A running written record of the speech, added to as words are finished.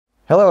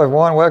Hello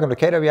everyone, welcome to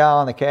KWI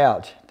on the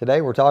Couch.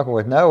 Today we're talking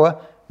with Noah.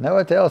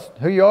 Noah, tell us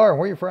who you are and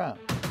where you're from.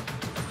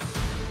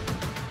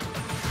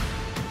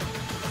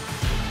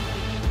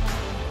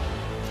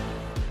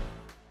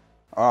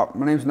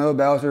 My name's Noah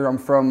Bowser. I'm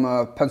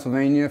from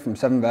Pennsylvania, from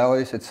Seven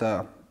Valleys. It's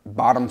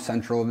bottom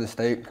central of the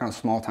state, kind of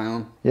small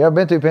town. Yeah, I've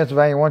been through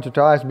Pennsylvania once or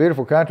twice.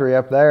 Beautiful country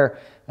up there,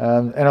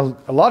 and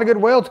a lot of good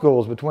weld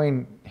schools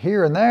between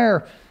here and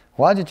there.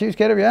 Why'd you choose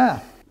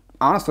KWI?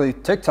 Honestly,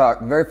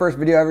 TikTok. The very first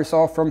video I ever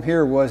saw from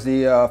here was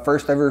the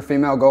first ever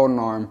female golden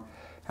arm.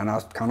 And I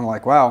was kind of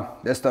like, wow,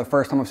 this is the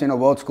first time I've seen a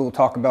weld school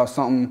talk about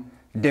something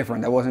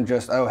different. That wasn't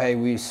just, oh, hey,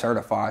 we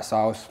certify. So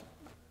I was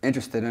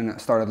interested in it,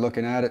 started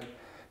looking at it,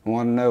 and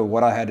wanted to know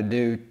what I had to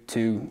do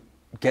to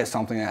get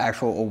something, an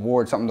actual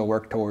award, something to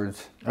work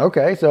towards.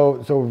 Okay,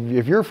 so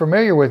if you're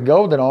familiar with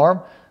golden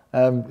arm,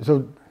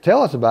 so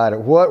tell us about it.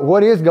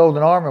 What is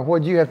golden arm and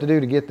what did you have to do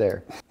to get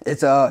there?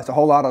 It's a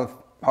whole lot of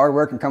hard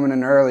work and coming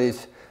in early.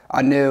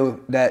 I knew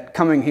that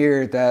coming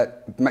here,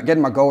 that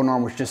getting my golden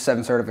arm was just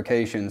 7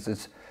 certifications.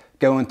 It's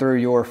going through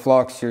your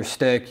flux, your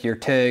stick, your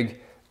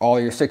TIG, all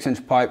your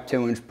 6-inch pipe,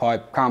 2-inch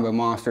pipe, combo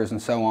monsters, and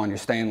so on, your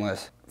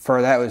stainless.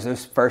 For that was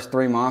those first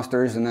 3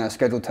 monsters and that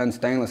Schedule 10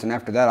 stainless, and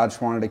after that I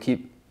just wanted to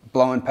keep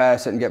blowing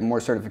past it and get more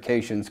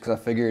certifications because I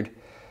figured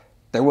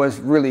there was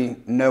really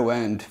no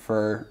end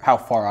for how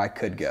far I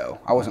could go.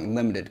 I wasn't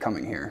limited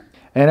coming here.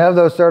 And of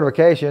those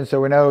certifications, so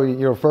we know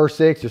your first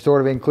 6 are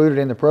sort of included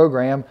in the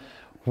program.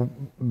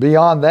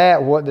 Beyond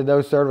that, what did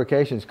those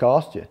certifications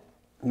cost you?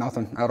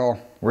 Nothing at all.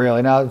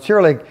 Really? Now,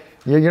 surely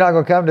you're not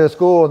going to come to a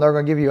school and they're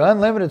going to give you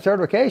unlimited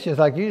certifications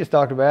like you just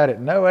talked about at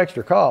no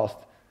extra cost.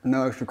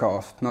 No extra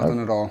cost,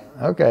 nothing at all.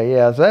 Okay,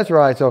 yeah, so that's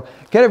right. So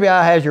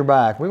KWI has your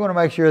back. We want to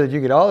make sure that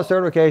you get all the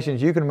certifications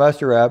you can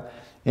muster up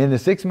in the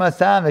 6 months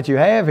time that you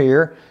have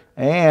here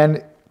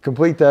and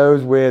complete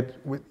those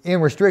in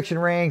restriction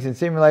rings and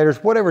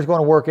simulators, whatever's going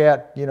to work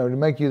out, to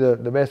make you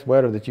the best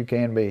welder that you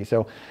can be.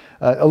 So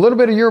a little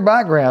bit of your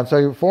background. So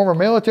you're former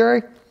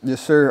military?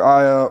 Yes, sir.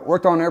 I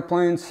worked on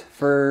airplanes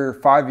for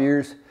 5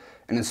 years,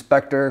 an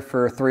inspector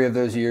for 3 of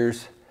those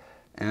years,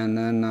 and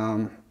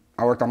then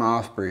I worked on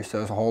Osprey. So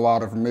it was a whole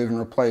lot of remove and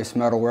replace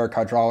metal work,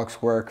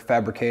 hydraulics work,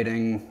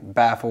 fabricating,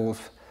 baffles,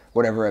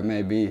 whatever it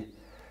may be.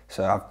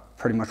 So I've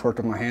pretty much worked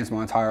with my hands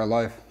my entire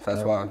life. So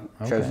that's why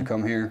I chose to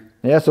come here.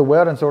 Yeah, so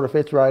welding sort of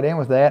fits right in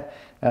with that.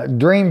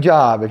 Dream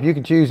job, if you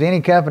could choose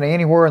any company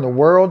anywhere in the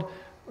world,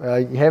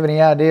 you have any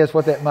ideas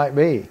what that might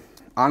be?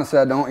 Honestly,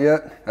 I don't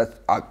yet.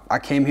 I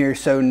came here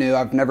so new.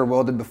 I've never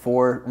welded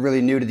before,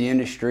 really new to the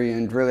industry,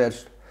 and really I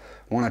just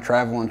want to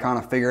travel and kind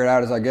of figure it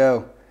out as I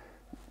go.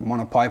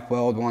 Want to pipe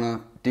weld, want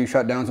to do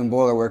shutdowns and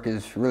boiler work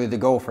is really the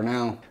goal for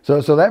now. So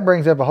that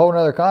brings up a whole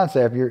other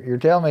concept. You're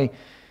telling me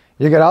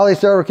you got all these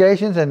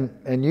certifications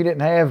and you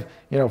didn't have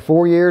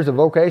 4 years of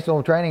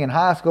vocational training in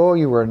high school.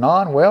 You were a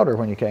non-welder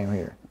when you came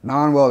here.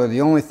 Non-welder.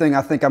 The only thing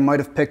I think I might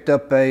have picked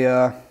up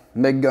a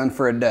MIG gun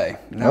for a day.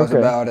 And that was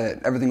about it.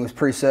 Everything was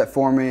preset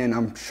for me, and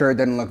I'm sure it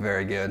didn't look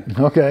very good.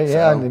 Okay,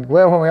 yeah.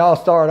 Well, when we all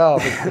start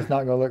off, it's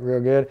not going to look real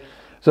good.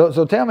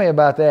 So tell me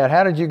about that.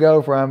 How did you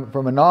go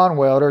from a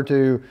non-welder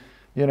to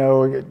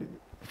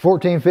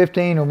 14,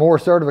 15 or more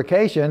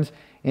certifications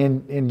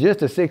in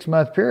just a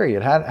 6-month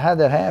period? How did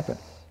that happen?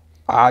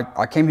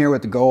 I came here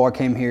with the goal. I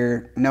came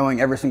here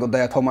knowing every single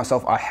day I told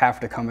myself I have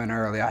to come in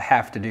early. I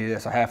have to do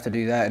this. I have to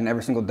do that. And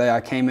every single day I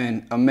came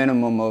in a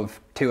minimum of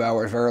 2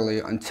 hours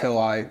early until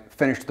I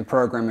finished the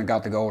program and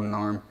got the golden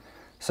arm.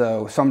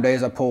 So some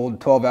days I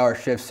pulled 12-hour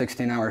shifts,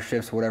 16-hour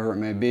shifts, whatever it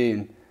may be,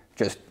 and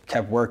just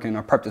kept working.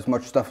 I prepped as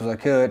much stuff as I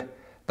could.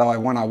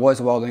 That when I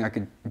was welding, I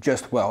could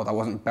just weld. I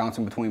wasn't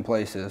bouncing between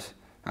places.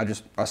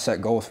 I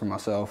set goals for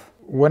myself.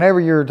 Whenever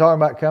you were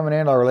talking about coming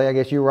in early, I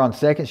guess you were on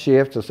second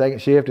shift. So second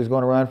shift is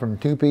going to run from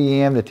 2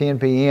 p.m. to 10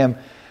 p.m.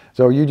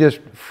 So you just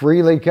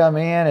freely come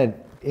in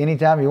at any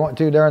time you want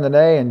to during the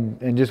day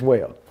and just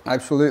weld.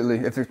 Absolutely.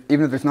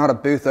 Even if there's not a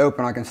booth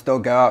open, I can still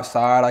go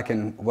outside. I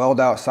can weld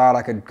outside.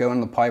 I could go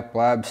in the pipe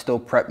lab, still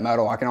prep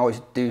metal. I can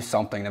always do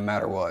something no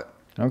matter what.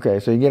 Okay,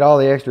 so you get all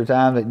the extra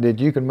time that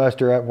you can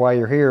muster up while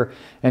you're here.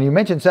 And you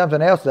mentioned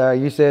something else there.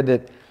 You said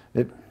that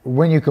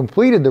when you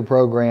completed the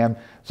program,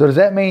 so does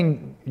that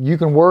mean you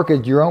can work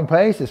at your own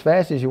pace as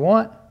fast as you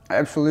want?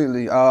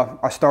 Absolutely.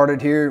 I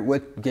started here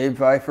with Gabe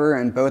Pfeiffer,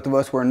 and both of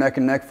us were neck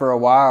and neck for a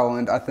while,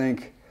 and I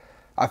think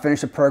I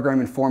finished the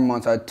program in 4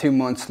 months. I had 2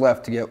 months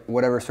left to get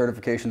whatever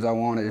certifications I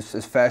wanted,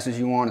 as fast as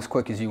you want, as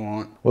quick as you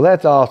want. Well,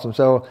 that's awesome.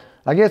 So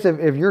I guess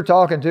if you're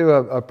talking to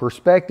a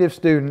prospective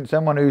student,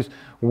 someone who's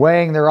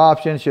weighing their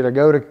options, should I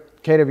go to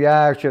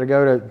KWI or should I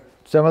go to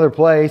some other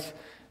place,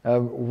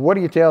 what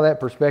do you tell that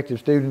prospective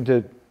student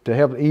to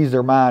help ease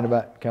their mind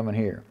about coming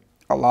here?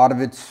 A lot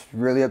of it's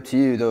really up to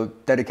you, the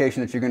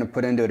dedication that you're going to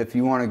put into it. If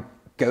you want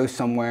to go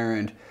somewhere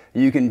and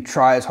you can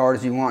try as hard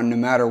as you want, no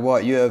matter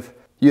what, you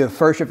have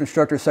first shift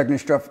instructors,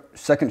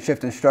 second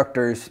shift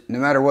instructors. No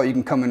matter what, you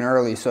can come in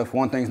early. So if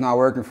one thing's not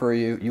working for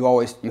you,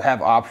 you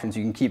have options.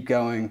 You can keep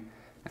going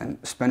and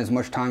spend as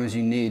much time as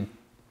you need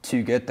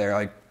to get there.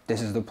 Like,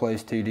 this is the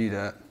place to do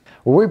that.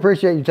 Well, we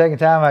appreciate you taking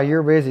time out of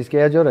your busy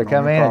schedule to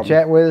come in and problem.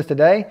 chat with us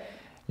today.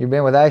 You've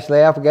been with Ashley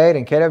Applegate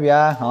and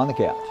KWI on the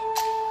Couch.